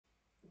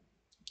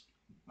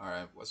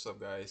Alright, what's up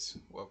guys?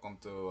 Welcome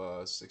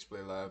to 6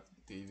 Play Live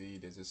TV.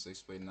 This is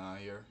 6 Play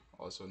 9 here,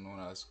 also known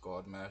as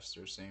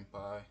Godmaster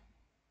Senpai,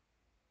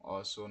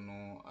 also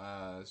known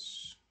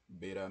as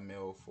Beta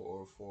Male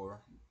 404.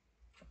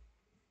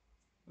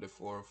 The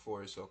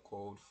 404 is a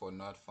code for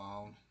not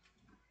found,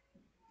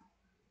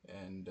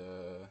 and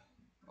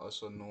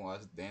also known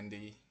as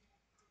Dandy,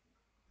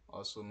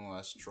 also known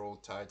as Troll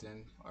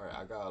Titan. Alright,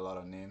 I got a lot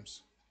of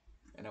names.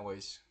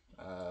 Anyways,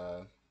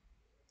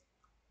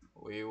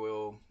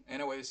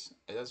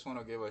 I just want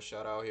to give a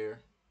shout out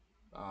here.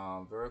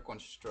 Very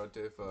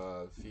constructive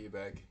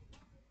feedback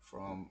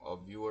from a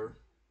viewer,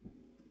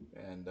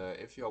 and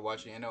if you're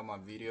watching any of my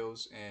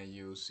videos and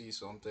you see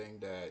something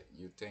that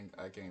you think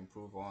I can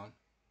improve on,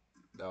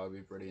 that would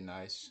be pretty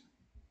nice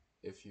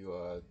if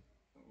you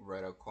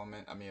write a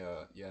comment.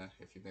 Yeah,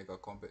 if you make a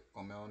comment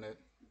on it.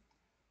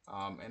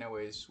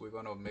 Anyways, we're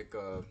gonna make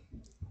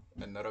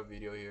another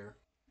video here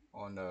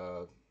on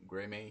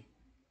Graymane.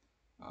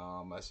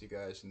 As you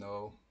guys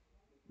know,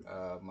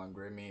 my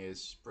Graymane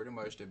is pretty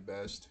much the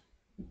best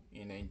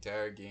in the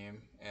entire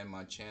game, and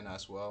my chain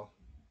as well.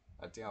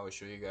 I think I will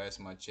show you guys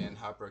my chain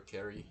hyper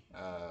carry.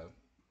 Uh,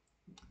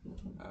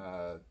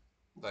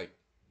 like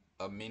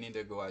a minute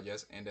ago, I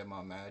just ended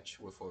my match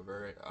with a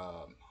very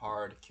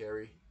hard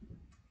carry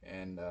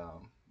and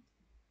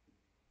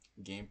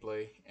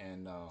gameplay.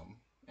 And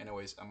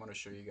anyways, I'm gonna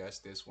show you guys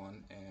this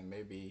one, and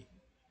maybe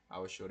I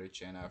will show the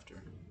chain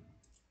after.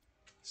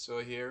 So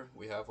here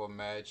we have a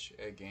match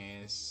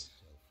against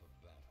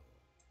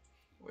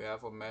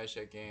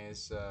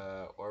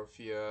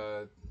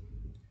Orphea,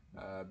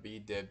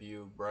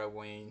 BW,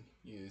 Graymane.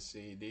 You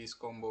see, these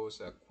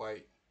combos are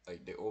quite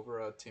like the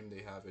overall team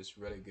they have is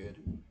really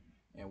good,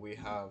 and we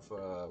have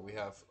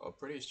a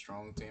pretty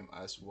strong team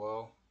as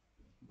well.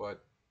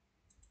 But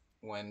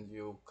when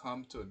you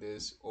come to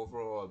this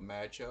overall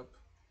matchup,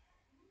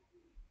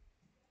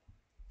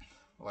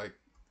 like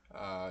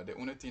the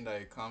only thing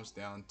that it comes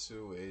down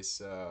to is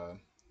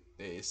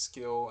the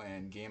skill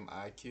and game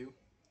IQ,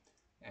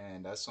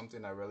 and that's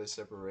something that really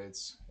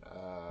separates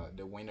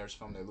the winners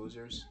from the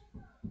losers.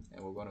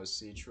 And we're gonna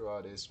see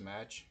throughout this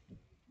match.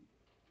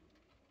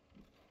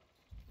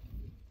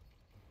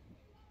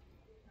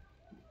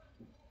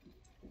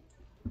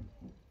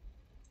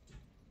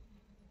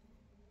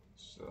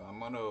 So I'm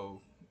gonna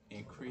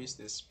increase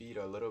the speed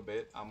a little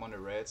bit. I'm on the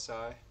red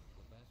side.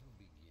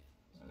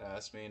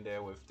 That's me in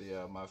there with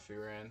the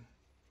Mafurian.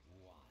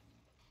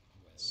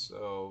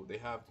 So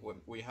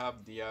we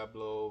have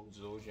Diablo,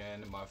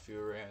 Zojan,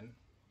 Mafurian,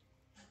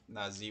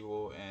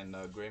 Nazivo, and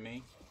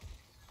Grimmy.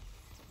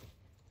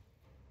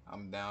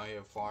 I'm down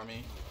here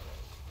farming.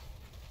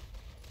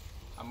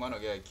 I'm gonna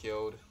get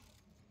killed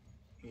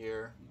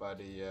here by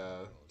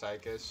the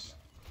Tychus.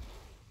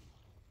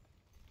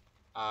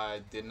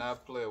 I did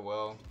not play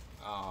well.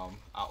 I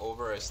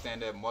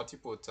overextended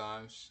multiple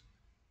times,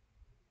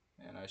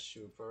 and I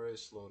should probably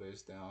slow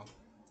this down.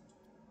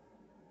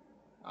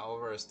 I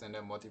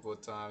overextended multiple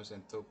times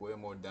and took way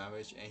more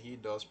damage, and he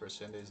does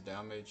percentage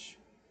damage.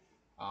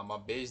 My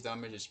base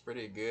damage is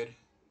pretty good,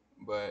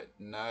 but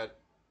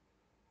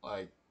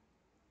like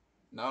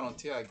not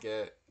until I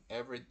get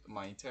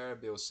my entire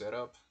build set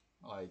up.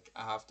 Like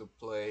I have to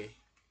play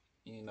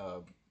in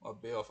a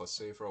bit of a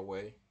safer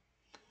way,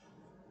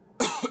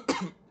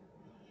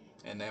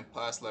 and then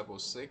past level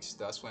 6,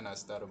 that's when I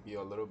start to be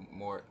a little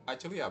more.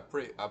 Actually, I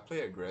play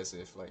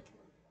aggressive. Like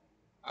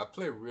I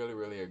play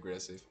really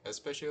aggressive,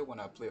 especially when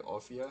I play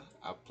Ophia.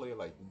 I play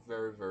like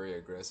very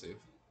aggressive.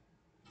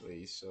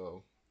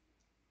 So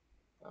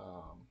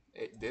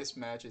this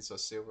match is a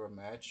silver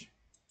match,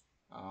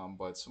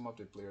 but some of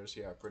the players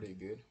here are pretty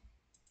good.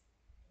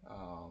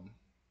 Um,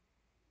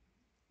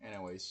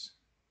 anyways,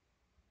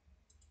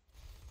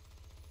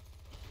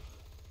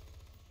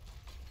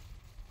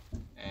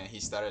 and he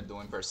started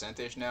doing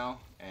percentage now,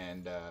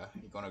 and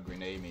he gonna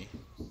grenade me,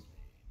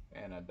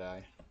 and I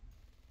die.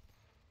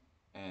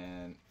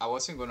 And I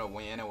wasn't gonna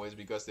win anyways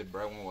because the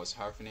bright one was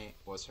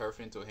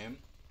hurting to him.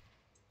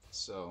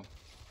 So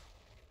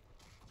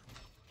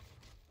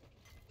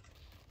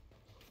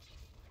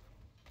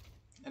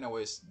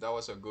anyways, that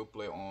was a good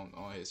play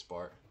on his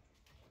part.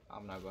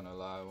 I'm not gonna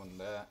lie on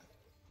that.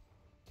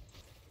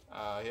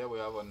 Here we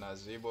have a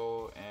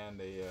Nazibo and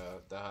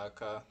a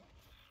Dahaka.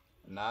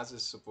 Naz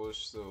is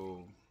supposed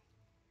to.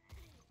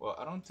 Well,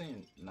 I don't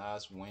think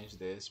Naz wins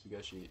this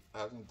because she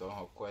hasn't done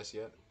her quest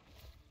yet.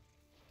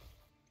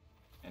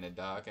 And the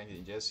Dahaka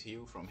can just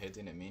heal from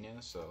hitting the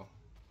minions, so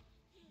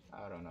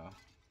I don't know.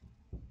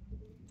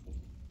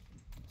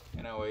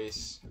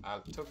 Anyways, I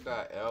took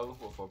that L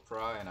with a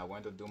pry and I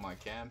went to do my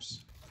camps.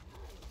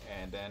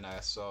 And then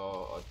I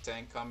saw a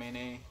tank coming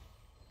in.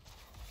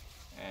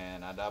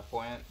 And at that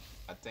point,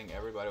 I think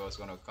everybody was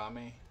gonna come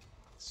in.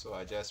 So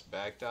I just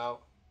backed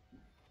out.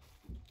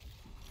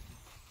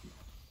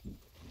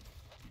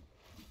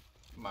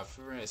 My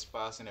Fury is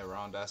passing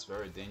around, that's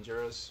very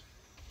dangerous.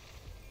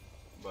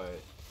 But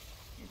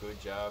good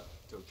job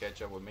to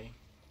catch up with me.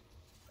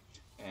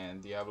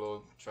 And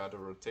Diablo tried to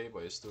rotate,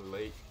 but it's too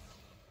late.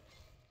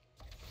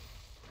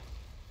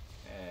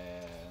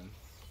 And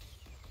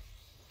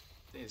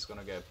he's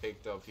gonna get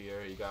picked up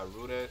here. He got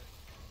rooted.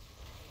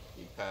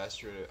 He passed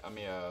through the, I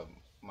mean,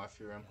 my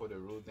Fury put the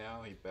root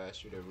down. He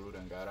passed through the root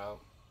and got out.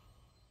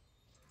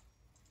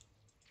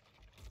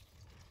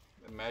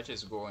 The match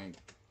is going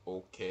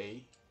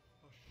okay.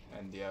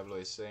 And Diablo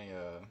is saying,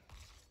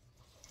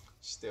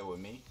 stay with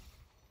me.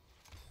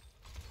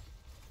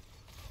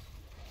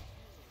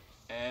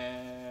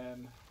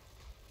 And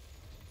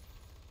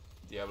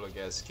Diablo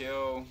gets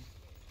killed.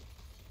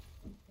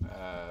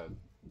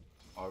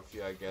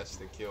 Orpheus, I guess,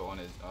 the kill on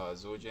his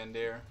Zildjian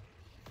there.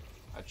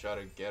 I try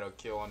to get a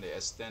kill on the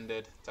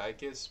extended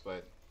Tychus,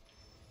 but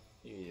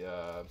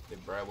the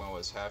Bradwin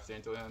was half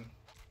into him.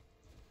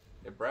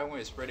 The Bradwin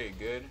is pretty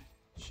good.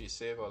 She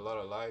saved a lot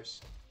of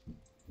lives.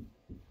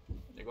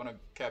 They're gonna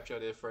capture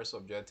their first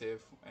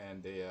objective,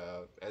 and the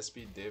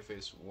SP diff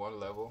is 1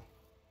 level.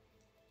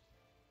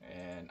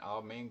 And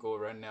our main goal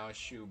right now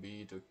should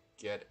be to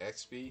get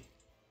XP.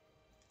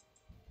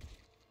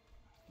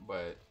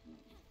 But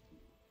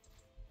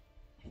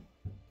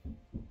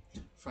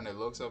from the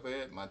looks of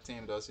it, my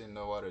team doesn't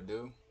know what to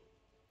do.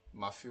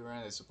 My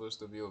Furan is supposed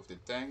to be with the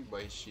tank,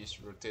 but she's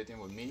rotating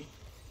with me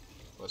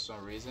for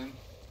some reason.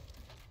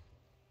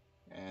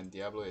 And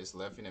Diablo is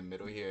left in the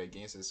middle here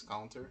against his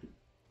counter.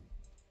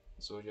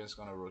 Soldier's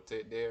gonna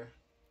rotate there.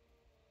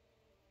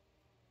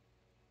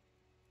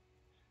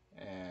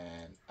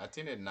 And I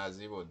think that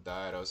Nazibo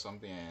died or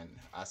something, and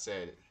I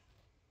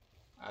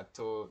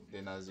told the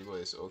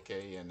Nazibo it's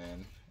okay, and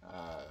then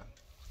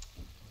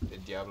the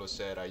Diablo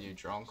said, "Are you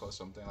drunk?" or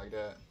something like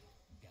that.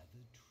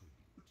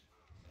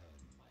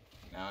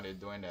 Now they're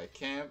doing that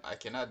camp. I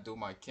cannot do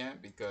my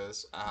camp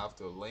because I have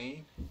to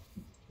lane,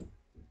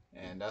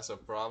 and that's a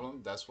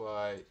problem. That's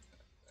why,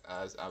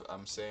 as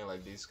I'm saying,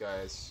 like these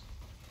guys,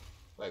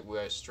 like we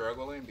are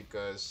struggling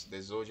because the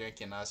Zildjian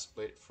cannot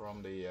split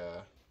from the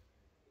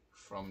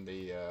from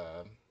the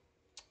uh,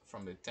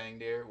 from the tank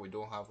there. We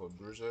don't have a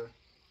bruiser,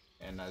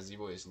 and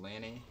Nazibo is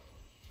laning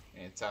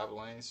in top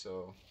lane,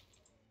 so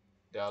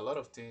there are a lot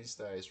of things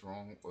that is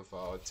wrong with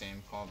our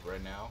team comp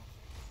right now.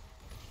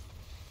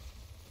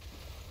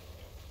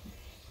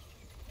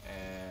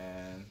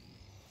 And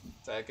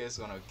Taka is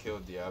gonna kill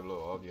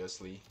Diablo,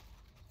 obviously,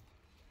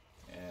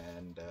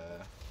 and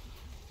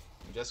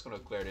I'm just gonna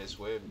clear this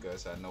wave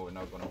because I know we're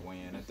not gonna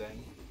win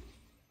anything.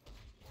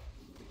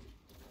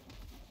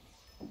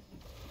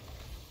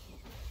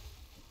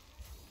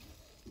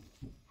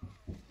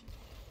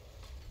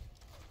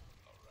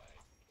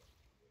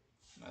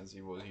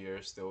 Nazibo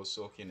here, still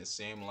soaking the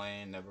same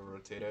lane, never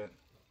rotated.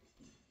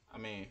 I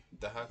mean,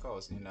 the Haka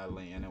was in that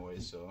lane anyway,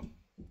 so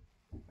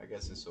I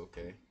guess it's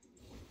okay.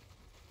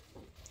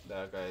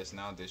 That guy is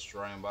now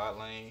destroying bot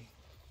lane.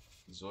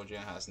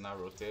 Zildjian has not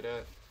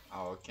rotated.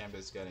 Our camp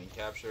is getting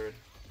captured.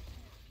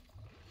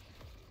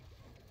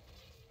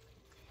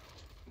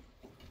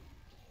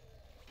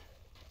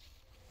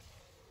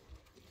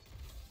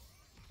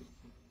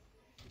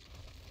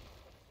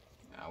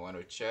 I want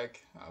to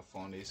check. I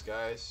found these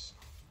guys.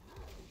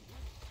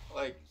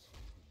 Like,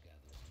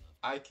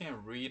 I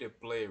can read a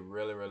play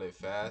really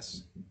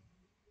fast,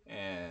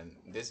 and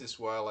this is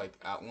why like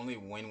I only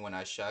win when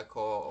I shot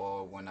call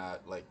or when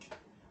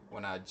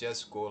I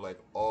just go like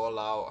all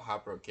out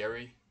hyper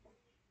carry,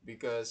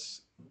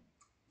 because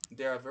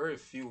there are very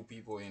few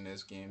people in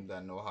this game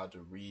that know how to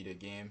read a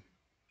game,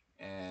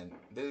 and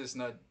this is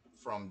not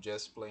from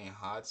just playing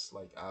HOTS.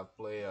 Like I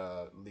play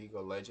League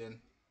of Legend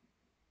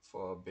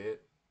for a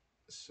bit,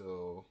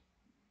 so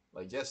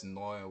like just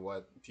knowing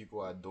what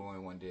people are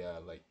doing when they are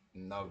like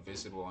not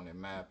visible on the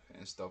map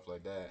and stuff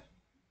like that.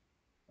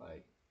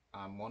 Like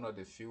I'm one of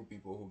the few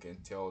people who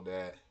can tell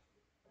that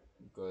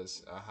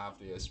because I have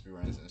the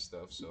experience and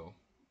stuff. So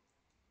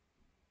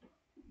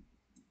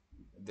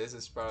this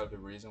is part of the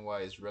reason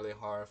why it's really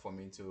hard for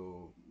me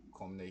to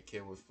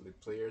communicate with the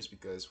players,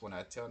 because when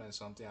I tell them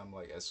something, I'm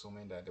like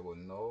assuming that they will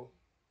know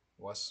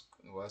what's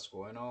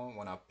going on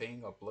when I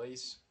ping a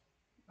place.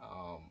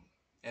 Um,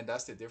 and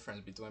that's the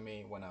difference between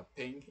me when I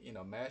ping in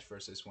a match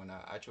versus when I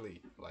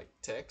actually like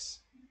text.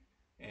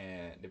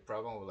 And the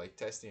problem with like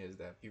testing is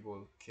that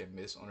people can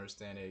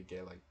misunderstand it,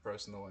 get like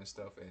personal and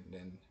stuff, and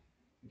then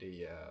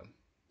they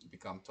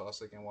become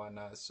toxic and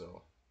whatnot.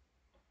 So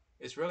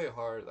it's really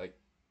hard, like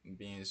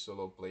being a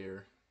solo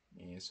player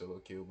in solo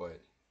queue. But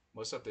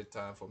most of the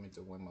time, for me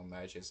to win my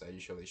matches, I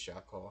usually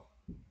shot call,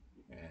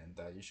 and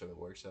that usually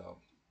works out.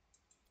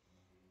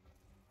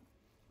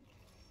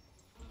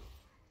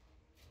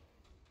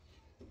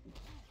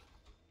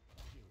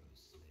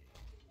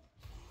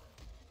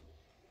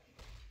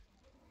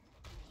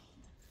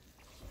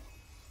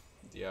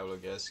 Diablo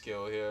gets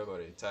killed here,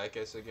 but he attack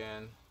us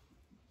again.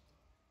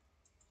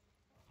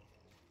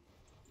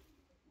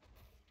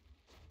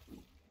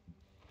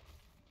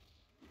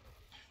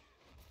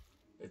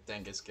 The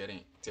tank is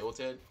getting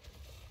tilted,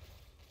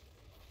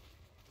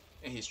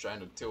 and he's trying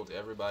to tilt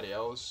everybody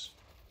else.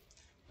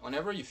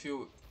 Whenever you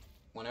feel,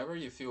 whenever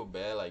you feel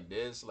bad like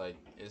this, like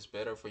it's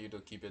better for you to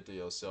keep it to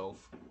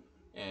yourself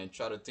and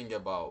try to think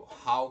about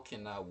how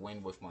can I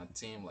win with my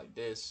team like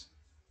this,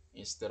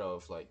 instead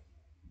of like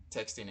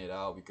texting it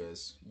out,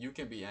 because you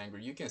can be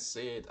angry, you can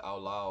say it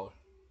out loud,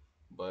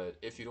 but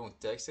if you don't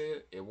text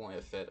it, it won't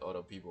affect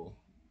other people.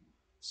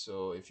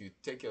 So if you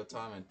take your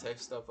time and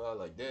text stuff out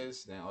like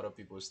this, then other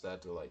people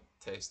start to like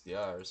text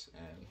theirs,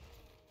 and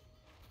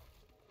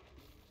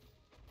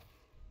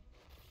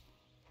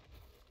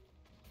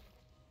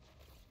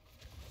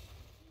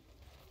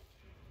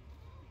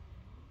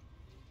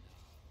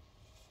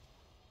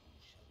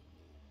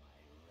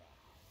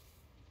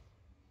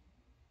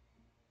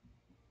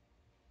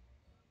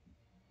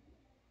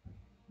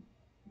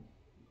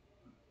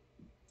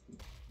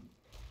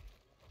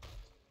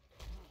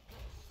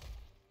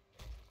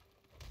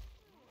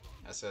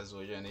access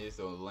version is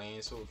the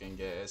lane so we can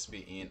get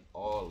SP in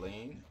all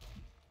lane.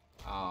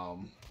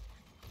 Um,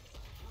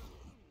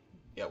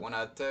 yeah, when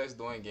I text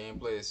doing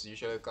gameplay, it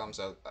usually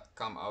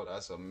come out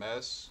as a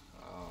mess.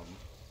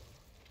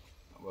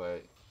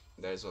 But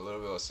there's a little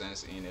bit of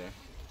sense in there.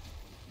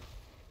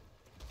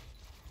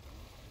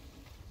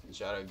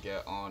 Try to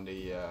get on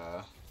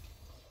the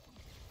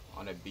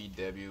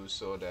BW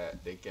so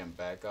that they can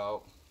back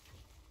out.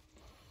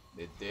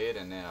 They did,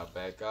 and then I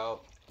back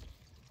out.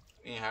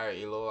 In higher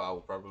elo, I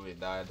would probably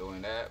die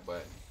doing that,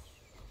 but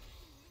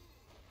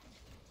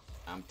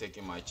I'm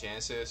taking my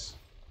chances.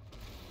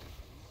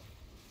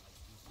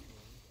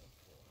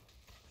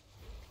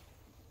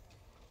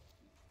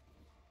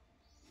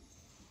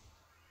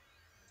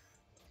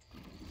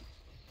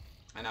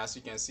 And as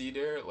you can see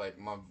there, like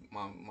my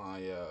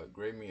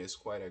Graymane is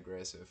quite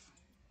aggressive.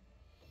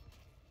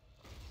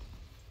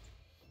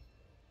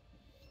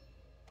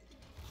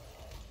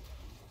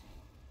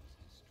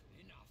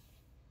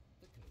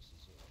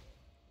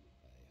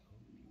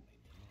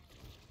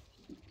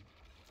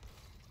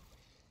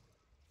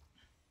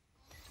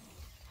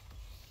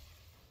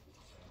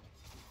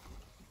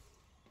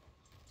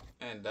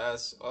 And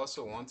that's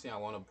also one thing I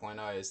want to point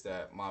out is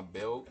that my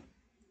build,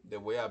 the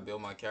way I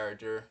build my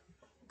character,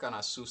 kind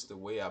of suits the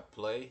way I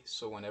play.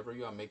 So whenever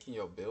you are making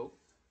your build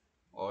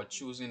or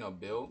choosing a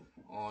build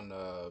on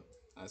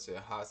I say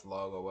hot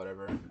log or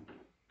whatever,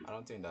 I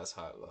don't think that's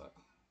hot log.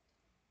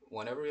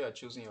 Whenever you are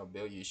choosing your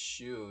build, you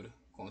should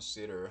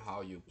consider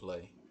how you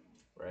play,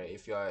 right?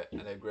 If you are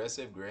an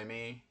aggressive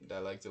Grammy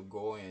that like to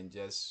go and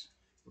just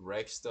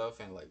wreck stuff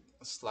and like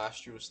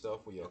slash through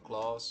stuff with your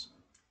claws,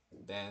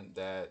 then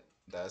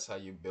that's how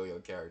you build your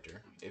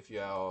character. If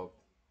you are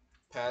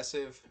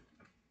passive,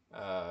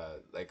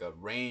 like a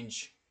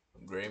range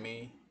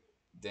Grammy,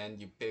 then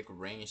you pick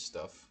range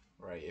stuff,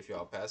 right? If you're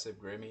a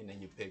passive Grammy, then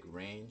you pick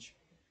range,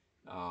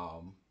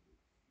 um,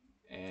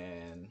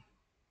 and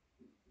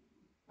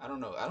I don't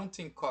know. I don't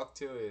think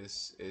cocktail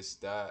is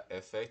that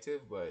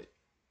effective, but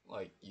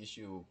like you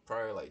should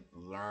probably like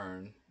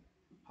learn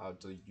how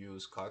to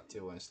use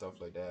cocktail and stuff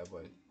like that.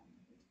 But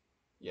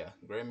yeah,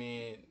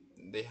 Grammy,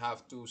 they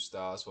have two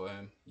styles for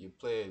him. You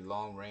play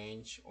long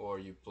range or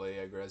you play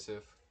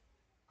aggressive.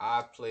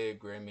 I play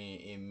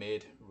Grammy in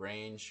mid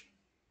range,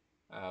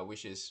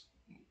 which is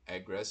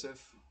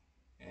aggressive,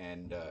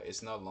 and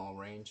it's not long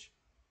range.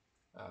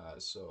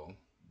 So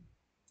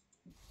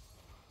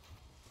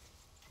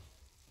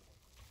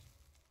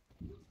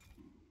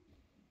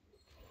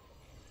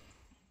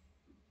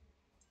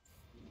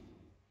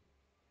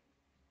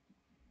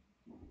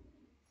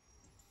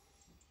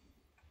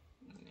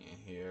in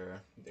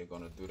here they're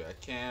gonna do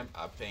that camp.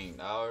 I pinged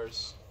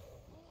ours,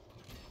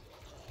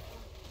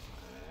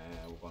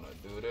 and we're gonna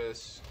do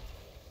this.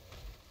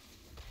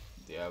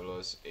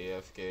 Diablos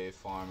AFK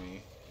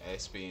farming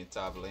XP in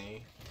top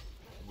lane,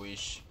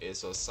 which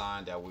is a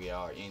sign that we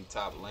are in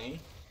top lane.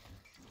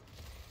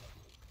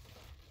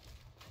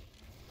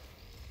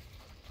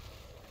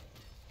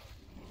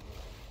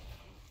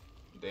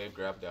 They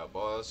grab their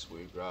boss,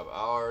 we grab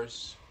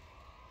ours.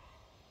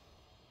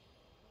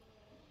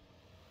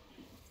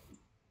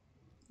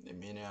 The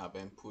minion have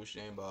been pushed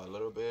in by a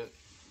little bit.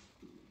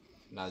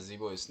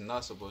 Nazibo is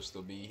not supposed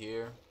to be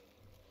here.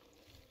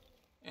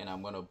 And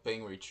I'm gonna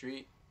ping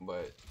retreat,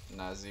 but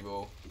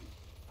Nazibo,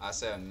 I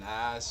said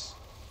Naz,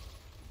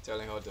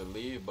 telling her to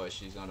leave, but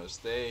she's gonna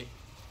stay.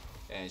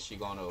 And she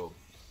gonna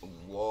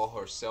wall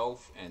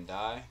herself and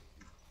die.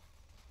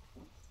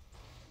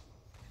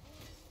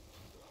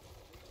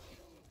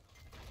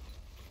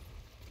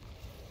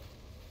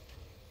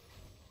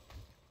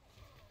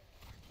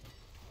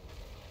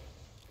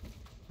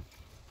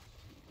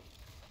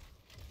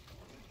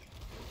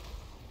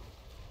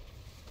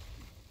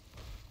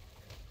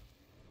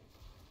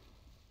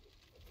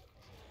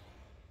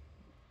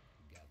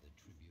 Gather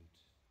tribute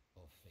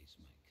or face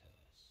my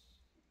curse.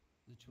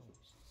 The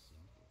choice is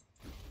simple.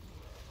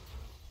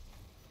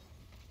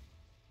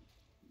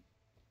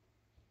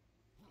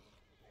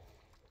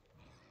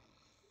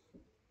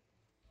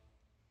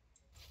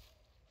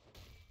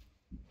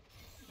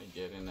 And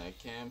get in that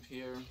camp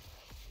here.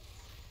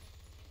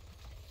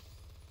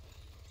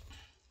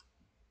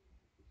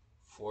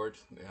 Fort,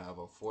 they have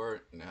a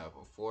fort, they have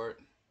a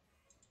fort.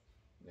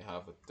 They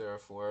have a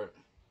third fort.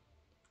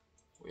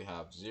 We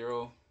have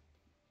 0,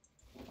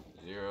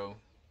 0,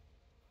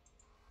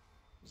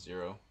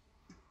 0.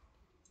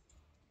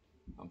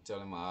 I'm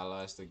telling my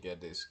allies to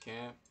get this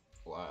camp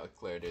while I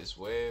clear this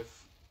wave.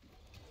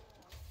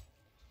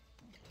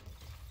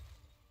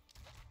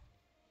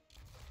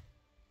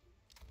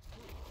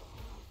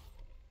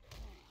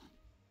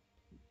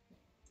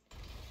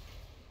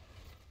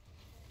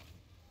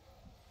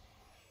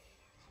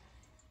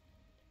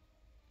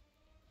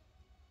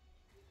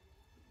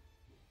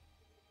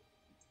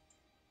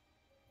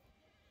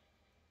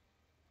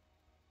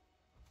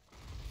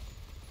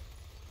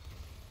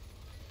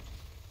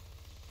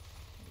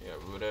 Yeah,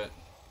 root it.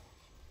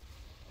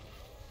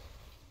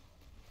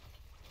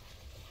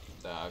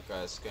 The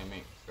guys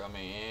coming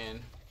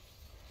in.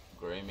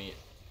 Grammy,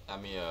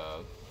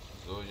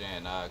 Zildjian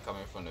and I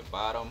coming from the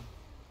bottom.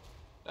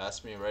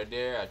 That's me right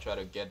there. I try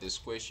to get the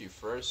squishy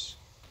first.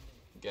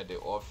 Get the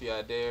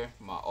Orphea there.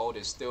 My ult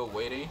is still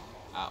waiting.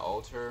 I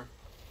ult her.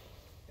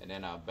 And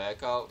then I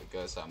back out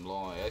because I'm low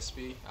on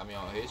XP. I mean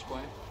on H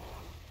point.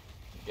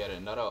 Get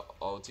another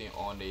ulting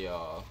on the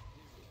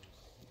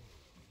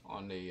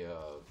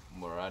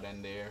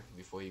Muradin there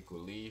before he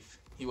could leave.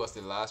 He was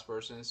the last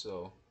person,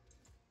 so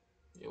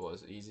it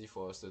was easy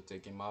for us to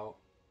take him out.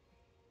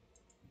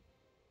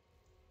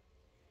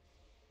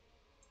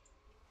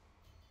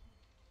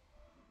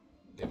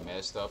 They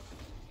messed up.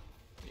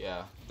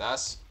 Yeah,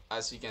 that's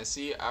as you can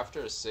see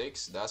after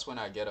 6, that's when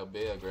I get a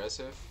bit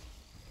aggressive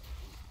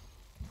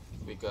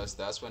because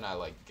that's when I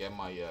like get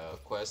my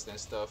quest and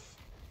stuff.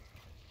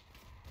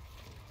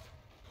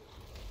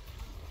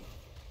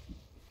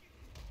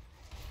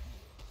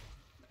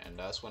 And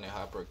that's when the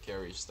hyper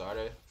carry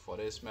started for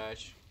this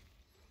match.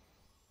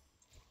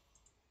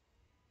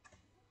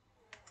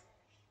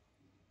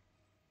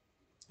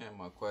 And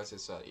my quest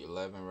is at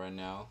 11 right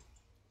now.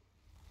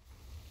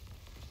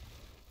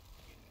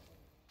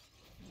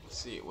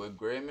 See, with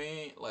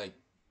Graymane, like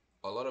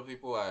a lot of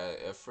people are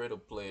afraid to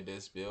play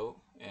this build,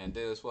 and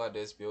this is why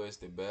this build is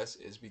the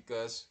best. Is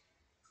because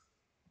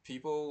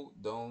people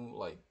don't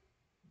like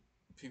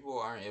people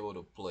aren't able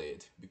to play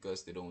it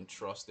because they don't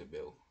trust the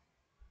build,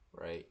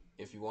 right?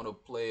 If you want to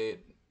play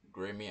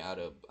Graymane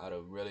at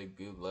a really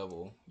good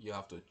level, you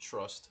have to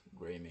trust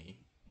Graymane,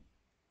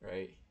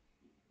 right?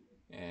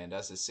 And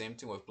that's the same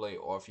thing with play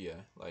Orphea.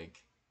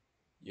 Like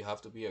you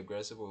have to be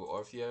aggressive with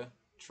Orphea,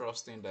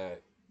 trusting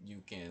that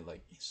you can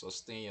like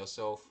sustain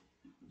yourself.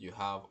 You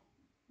have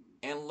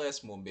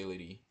endless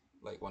mobility.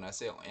 Like when I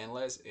say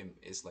endless,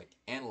 it's like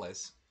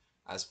endless.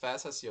 As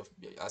fast as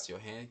your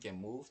hand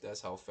can move,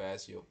 that's how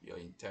fast your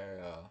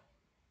entire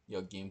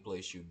your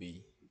gameplay should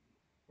be,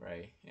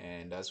 right?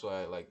 And that's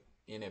why like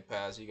in the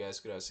past, you guys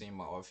could have seen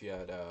my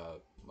Orphea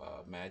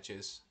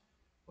matches.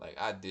 Like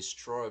I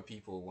destroy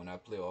people when I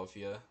play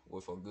Orphea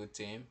with a good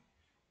team.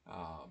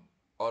 Um,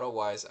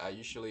 Otherwise,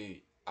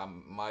 I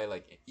might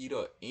like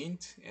either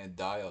int and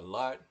die a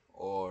lot,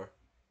 or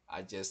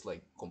I just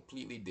like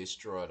completely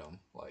destroy them.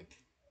 Like,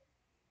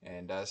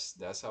 and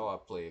that's how I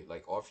play.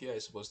 Like Orphea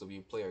is supposed to be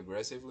play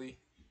aggressively,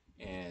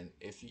 and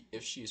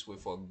if she's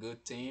with a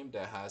good team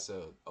that has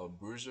a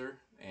bruiser,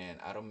 and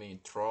I don't mean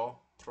Troll.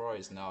 Troll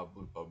is not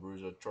a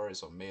bruiser. Troll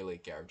is a melee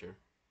character.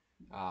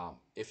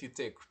 If you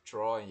take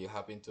Troll and you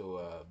happen to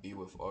be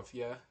with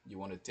Orphea, you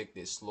want to take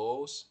the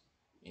slows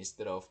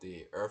instead of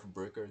the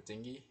Earthbreaker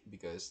thingy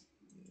because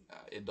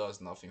it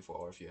does nothing for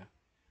Orphea.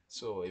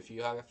 So if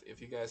you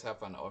guys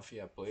have an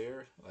Orphea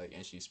player like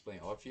and she's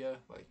playing Orphea,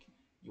 like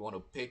you want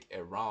to pick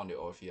around the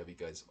Orphea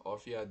because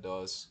Orphea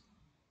does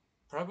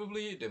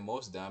probably the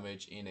most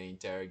damage in the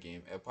entire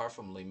game apart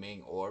from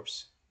Liming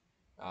Orbs.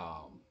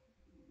 Um,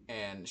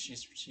 and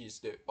she's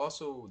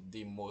also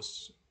the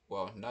most,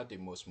 well, not the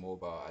most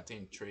mobile. I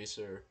think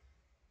Tracer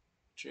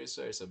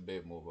is a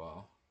bit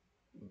mobile,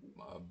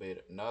 a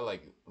bit not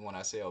like when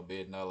I say a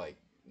bit, not like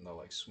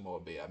small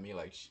bit. I mean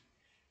like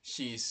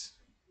she's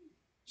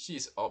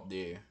she's up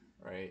there,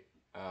 right?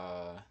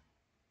 Uh,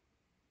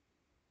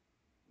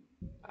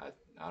 I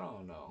I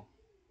don't know.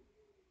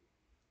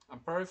 I'm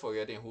probably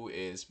forgetting who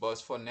is, but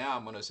for now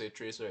I'm gonna say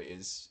Tracer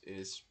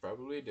is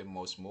probably the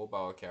most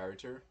mobile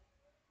character,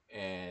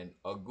 and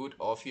a good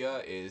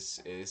Ophia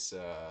is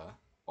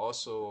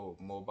also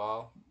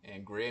mobile,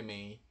 and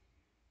Grammy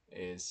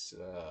is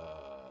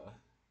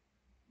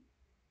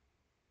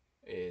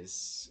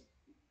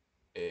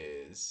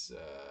is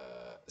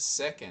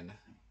second.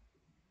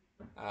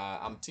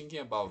 I'm thinking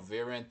about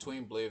variant.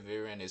 Twin Blade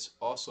variant is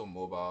also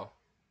mobile,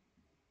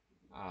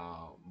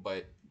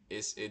 but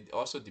it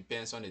also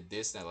depends on the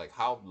distance. Like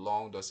how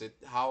long does it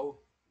how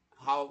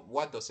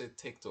what does it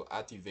take to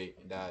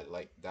activate that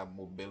like that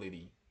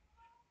mobility?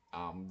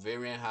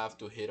 Variant have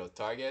to hit a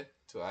target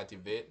to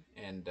activate,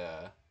 and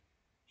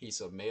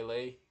he's a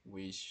melee,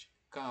 which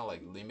kind of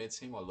like limits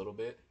him a little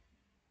bit.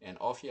 And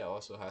Ophia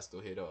also has to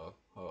hit a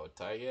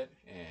target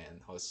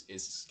and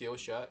his skill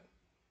shot,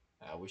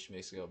 which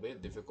makes it a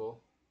bit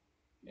difficult.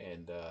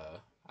 And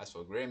as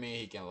for Grammy,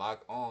 he can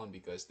lock on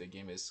because the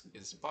game is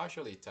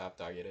partially tap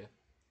targeted.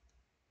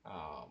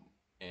 Um,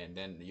 and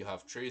then you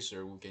have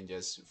Tracer who can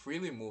just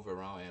freely move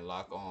around and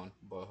lock on,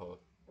 but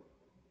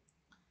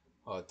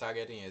her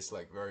targeting is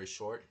like very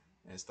short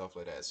and stuff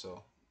like that.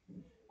 So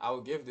I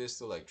would give this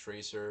to like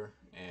Tracer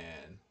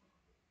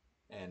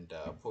and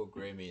put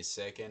Graymane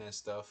second and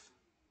stuff,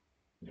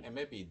 and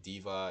maybe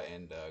Diva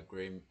and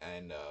Gray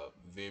and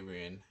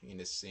Varian in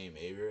the same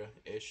area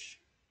ish,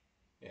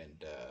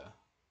 and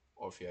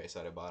Orphea is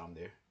at the bottom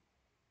there.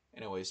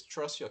 Anyways,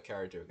 trust your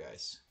character,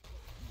 guys.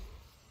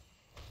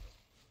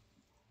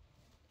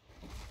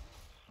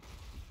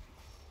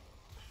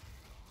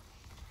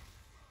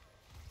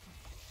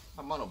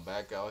 I'm gonna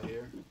back out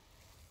here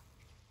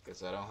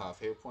because I don't have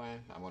hit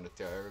point. I'm gonna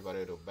tell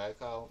everybody to back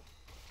out.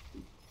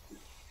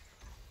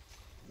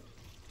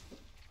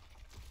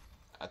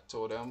 I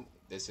told them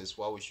this is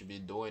what we should be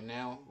doing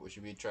now. We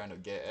should be trying to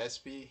get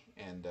SP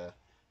and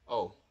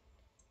oh,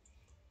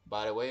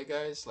 by the way,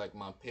 guys, like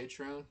my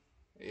Patreon,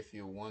 if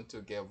you want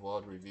to get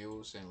VOD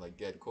reviews and like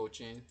get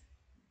coaching,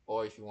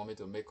 or if you want me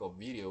to make a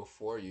video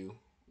for you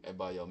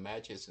about your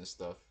matches and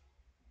stuff,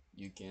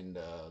 you can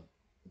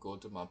go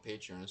to my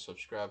Patreon,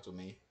 subscribe to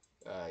me.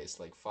 It's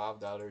like $5,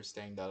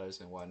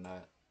 $10, and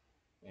whatnot,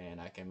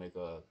 and I can make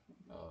a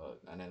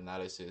an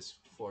analysis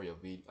for your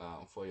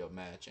for your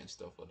match and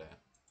stuff like that.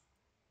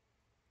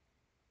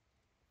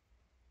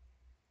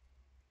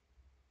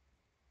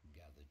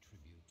 Gather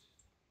tribute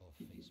or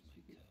face my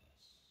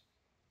curse.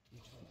 The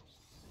choice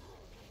is simple.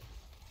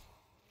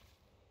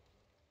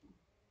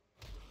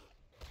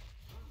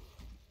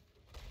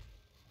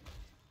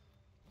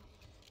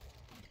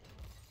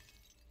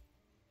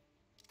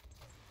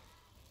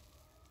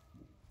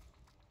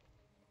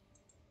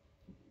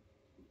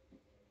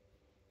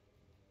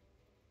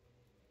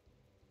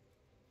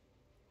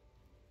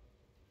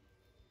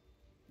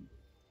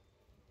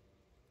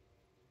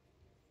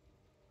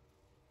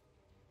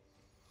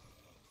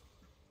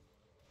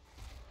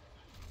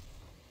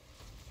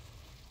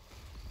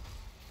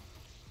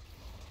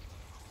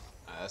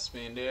 I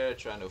spin there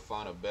trying to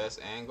find the best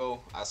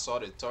angle. I saw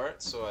the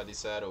turret, so I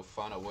decided to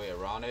find a way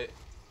around it,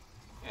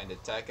 and the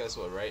attackers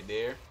were right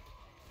there.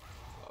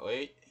 Oh,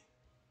 wait.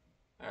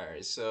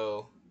 Alright,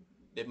 so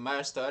the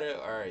match started.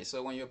 Alright,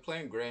 so when you're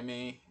playing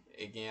Graymane,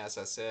 again, as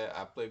I said,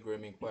 I play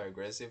Graymane quite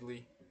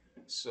aggressively.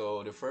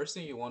 So the first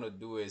thing you want to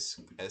do is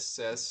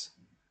assess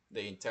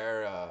the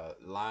entire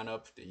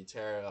lineup, the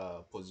entire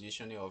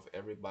positioning of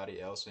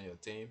everybody else on your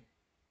team.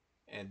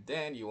 And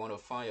then you want to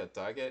find your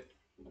target,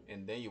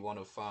 and then you want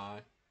to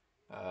find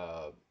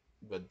uh,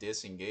 the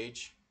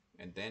disengage,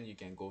 and then you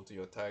can go to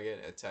your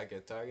target, attack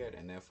your target,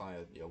 and then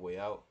find your way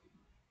out.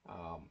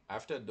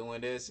 After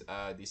doing this,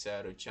 I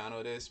decided to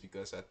channel this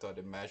because I thought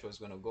the match was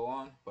gonna go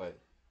on, but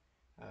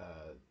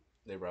uh,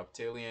 the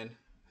reptilian,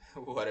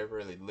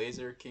 whatever the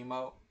laser came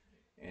out,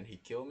 and he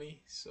killed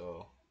me.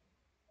 So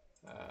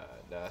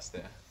that's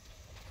the.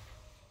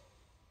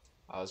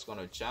 I was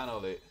gonna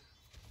channel it,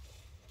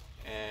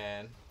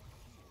 and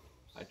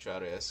I tried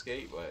to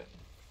escape, but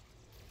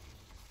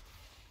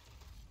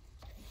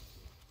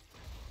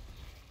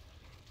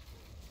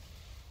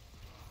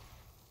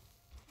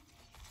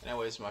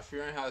anyways, my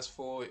Fury has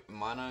full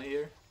mana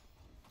here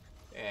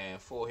and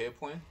full hit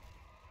point,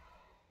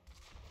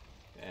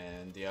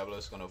 and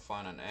Diablo's gonna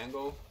find an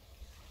angle,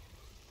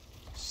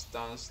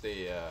 stuns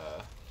the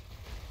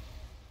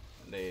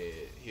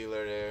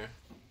healer there.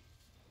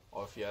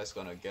 Orpheus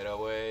gonna get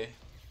away.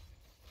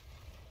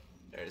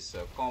 There's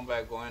a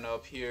combat going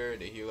up here.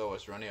 The healer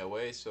was running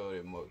away, so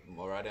the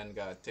Moradin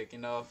got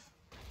taken off.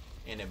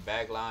 In the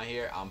back line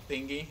here, I'm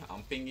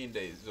pinging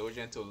the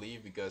Zildjian to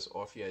leave because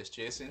Orpheus is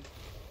chasing.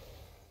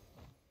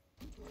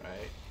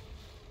 Right?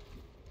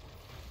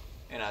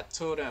 And I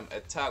told them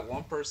attack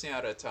one person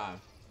at a time.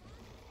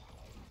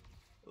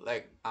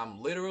 Like,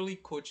 I'm literally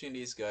coaching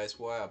these guys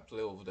while I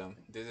play with them.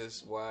 This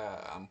is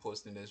why I'm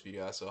posting this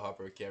video as a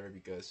hopper carry,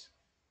 because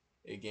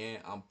again,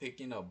 I'm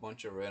picking a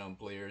bunch of random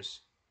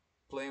players,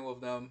 playing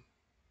with them,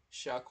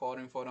 shot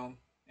calling for them,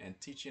 and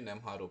teaching them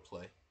how to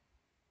play.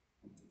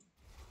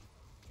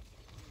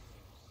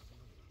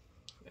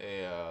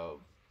 Hey,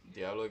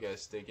 Diablo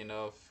gets taken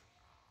off.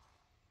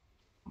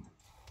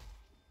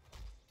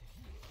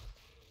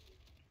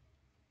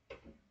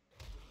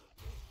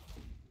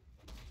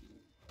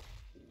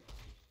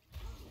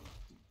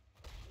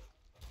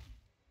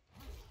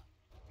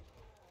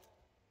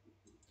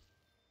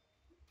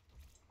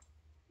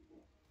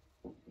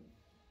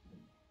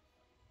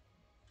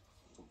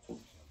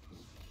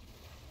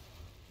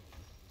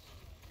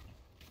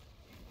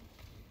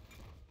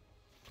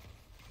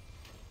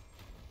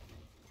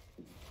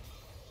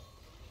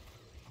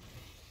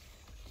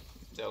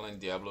 Telling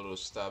Diablo to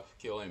stop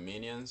killing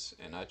minions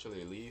and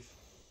actually leave.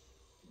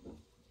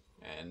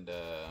 And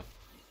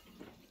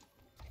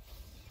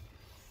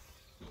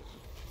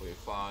we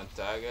found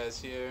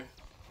Tagas here.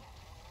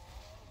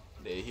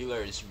 The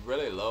healer is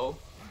really low.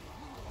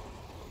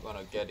 We're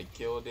gonna get the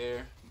kill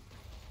there.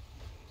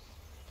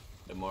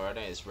 The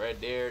Moradin is right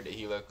there. The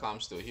healer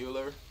comes to heal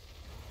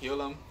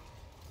him.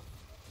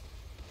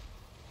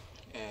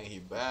 And he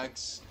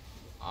backs.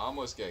 I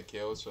almost get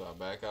killed, so I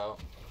back out.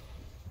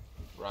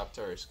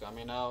 Raptor is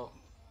coming out.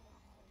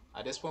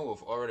 At this point,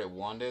 we've already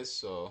won this,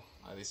 so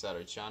I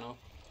decided to channel.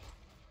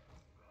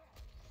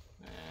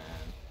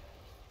 And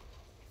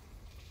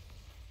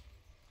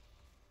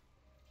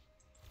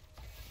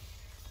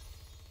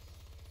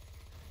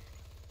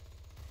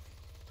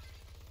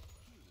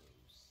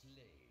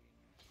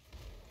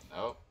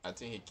I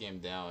think he came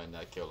down and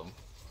I killed him.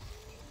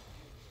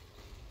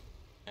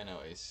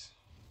 Anyways,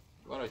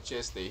 I'm gonna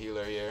chase the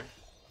healer here.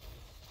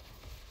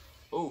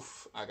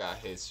 Oof, I got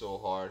hit so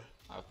hard.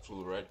 I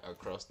flew right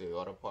across the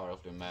other part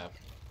of the map.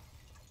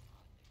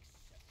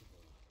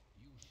 Unacceptable.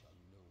 You shall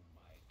know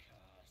my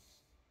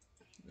curse.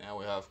 Now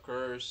we have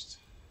cursed.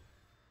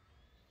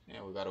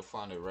 And we gotta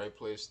find the right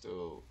place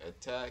to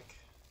attack.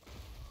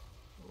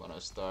 We're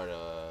gonna start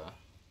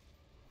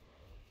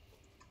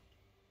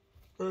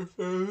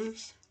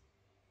this.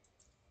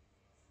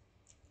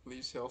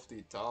 Please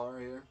healthy tower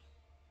here.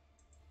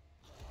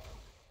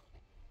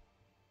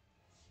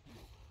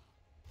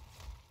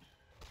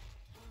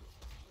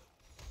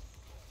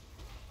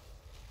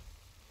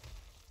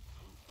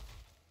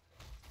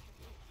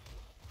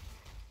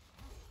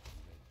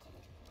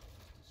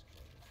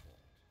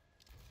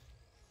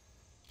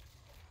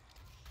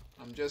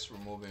 I'm just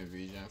removing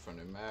vision from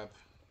the map.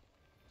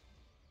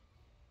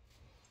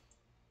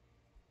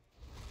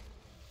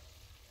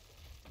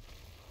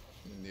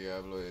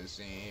 Diablo is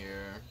in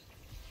here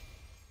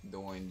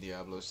doing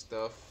Diablo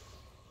stuff.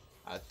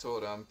 I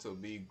told them to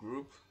be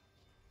group,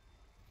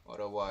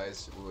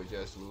 otherwise we will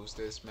just lose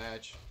this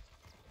match.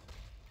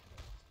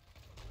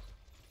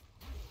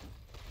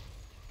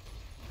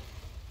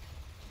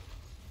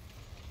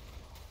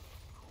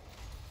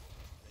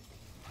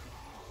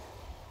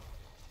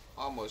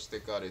 Almost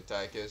take out the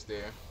Tychus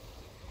there.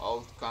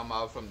 I'll come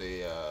out from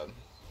the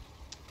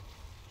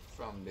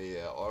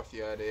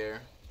Orphea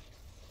there.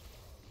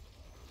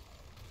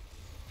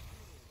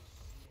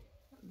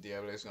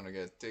 Diablo is gonna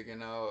get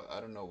taken out. I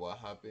don't know what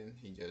happened.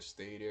 He just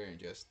stayed there and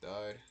just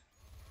died.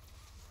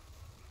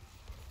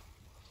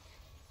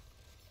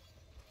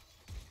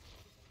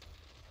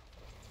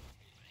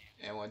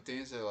 And when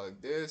things are like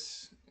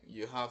this,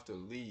 you have to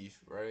leave,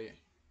 right?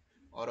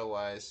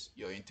 Otherwise,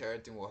 your entire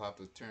team will have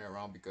to turn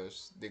around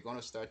because they're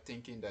gonna start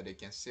thinking that they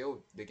can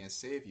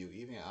save you.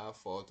 Even I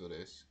fall to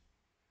this,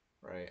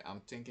 right? I'm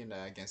thinking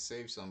that I can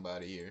save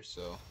somebody here,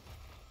 so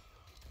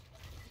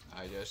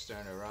I just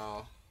turn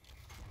around.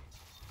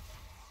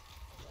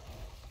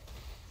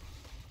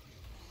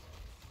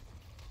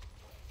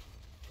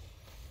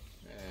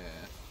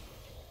 And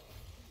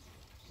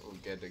we'll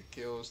get the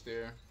kills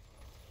there.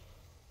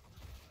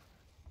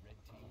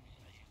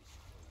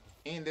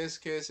 In this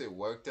case, it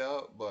worked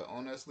out, but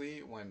honestly,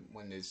 when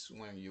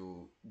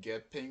you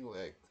get pinged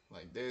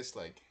like this,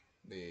 like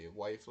the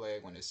white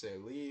flag when it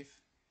said leave,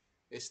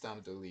 it's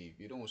time to leave.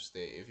 You don't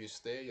stay. If you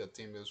stay, your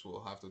teammates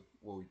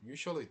will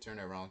usually turn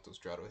around to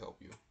try to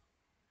help you.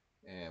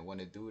 And when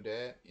they do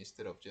that,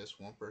 instead of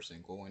just one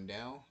person going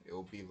down, it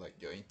will be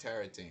like your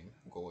entire team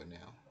going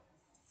down.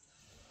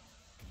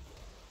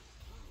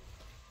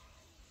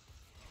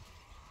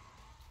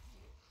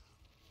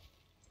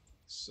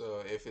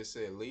 So if it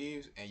say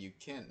leave and you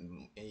can't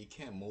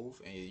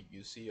move and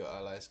you see your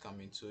allies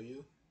coming to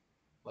you,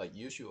 like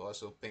you should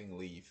also ping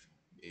leave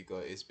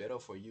because it's better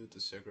for you to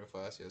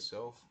sacrifice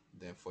yourself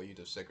than for you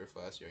to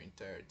sacrifice your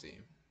entire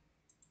team.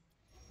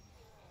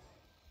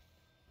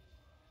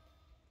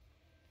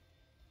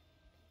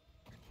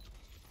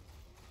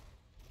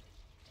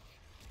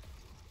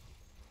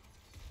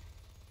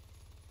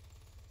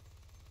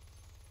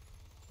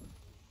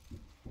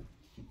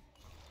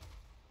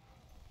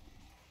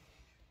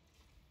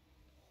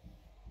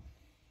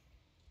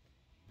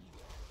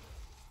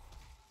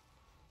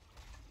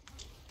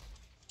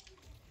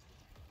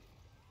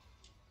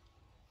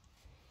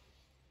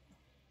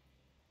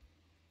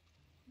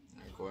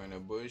 I go in the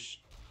bush.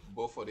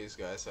 Both of these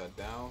guys are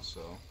down,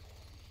 so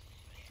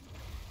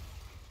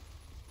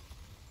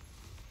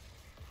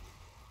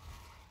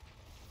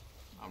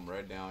I'm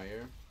right down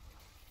here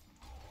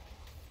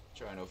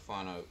trying to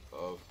find a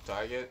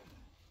target.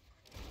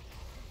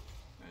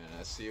 And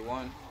I see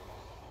one.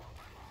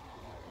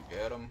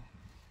 Get him.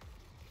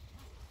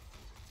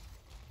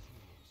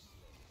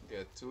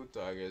 Get two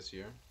targets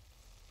here.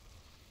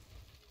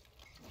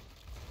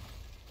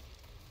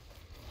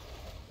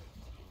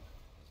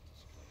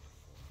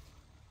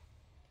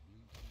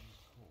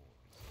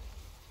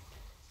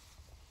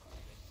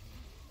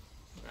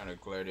 Trying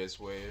to clear this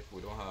wave.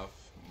 We don't have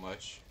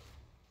much.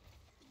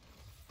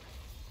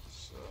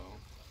 So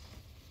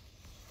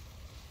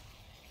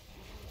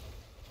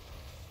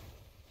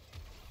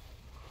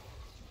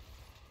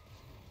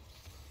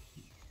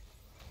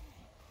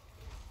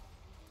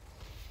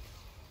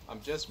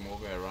I'm just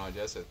moving around,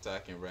 just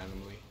attacking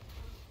randomly.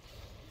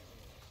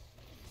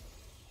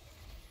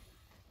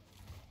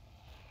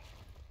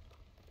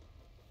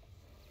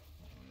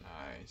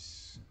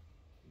 Nice.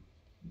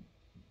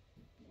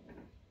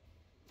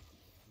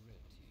 Red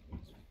team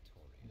is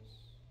victorious.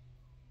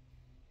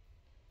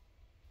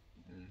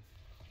 Mm.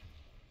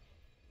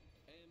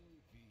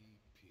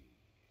 MVP.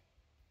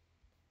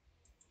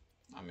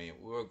 I mean,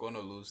 we were gonna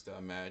lose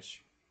that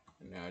match,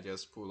 and then I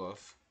just pull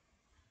off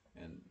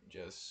and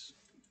just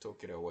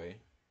took it away.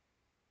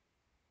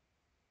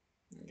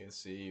 You can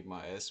see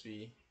my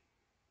SP.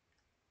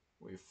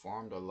 We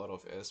farmed a lot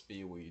of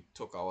SP. We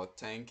took our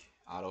tank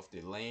out of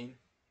the lane.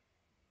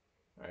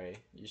 right?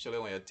 Usually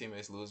when your team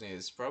is losing,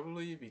 it's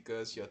probably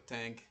because your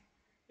tank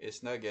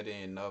is not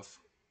getting enough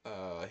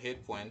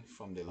hit point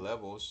from the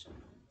levels,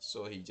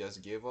 so he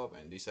just gave up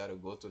and decided to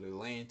go to the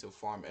lane to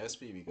farm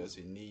SP because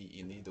he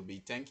need to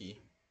be tanky.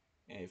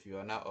 And if you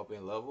are not up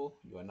in level,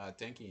 you are not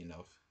tanky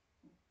enough.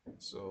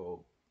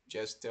 So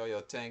just tell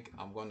your tank,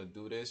 I'm gonna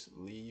do this.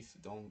 Leave.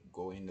 Don't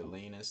go in the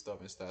lane and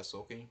stuff and start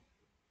soaking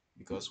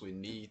because we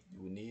need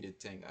a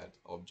tank at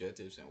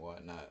objectives and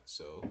whatnot.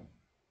 So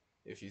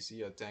if you see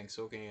your tank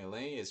soaking in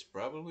lane, it's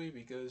probably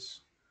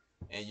because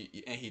and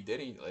he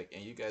didn't like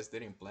and you guys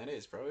didn't plan it.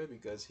 It's probably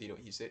because he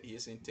said he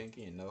isn't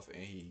thinking enough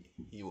and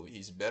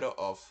he's better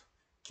off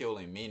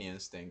killing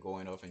minions than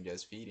going off and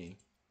just feeding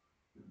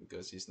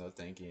because he's not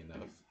thinking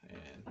enough.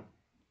 And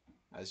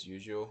as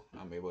usual,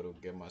 I'm able to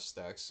get my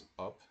stacks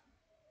up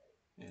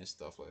and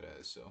stuff like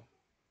that. So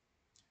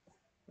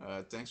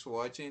thanks for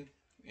watching.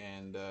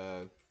 And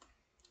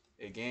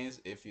again,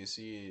 if you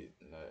see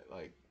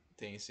like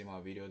things in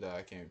my video that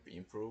I can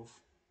improve,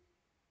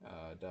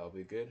 that'll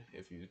be good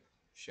if you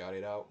shout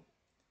it out.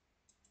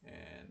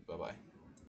 And bye bye.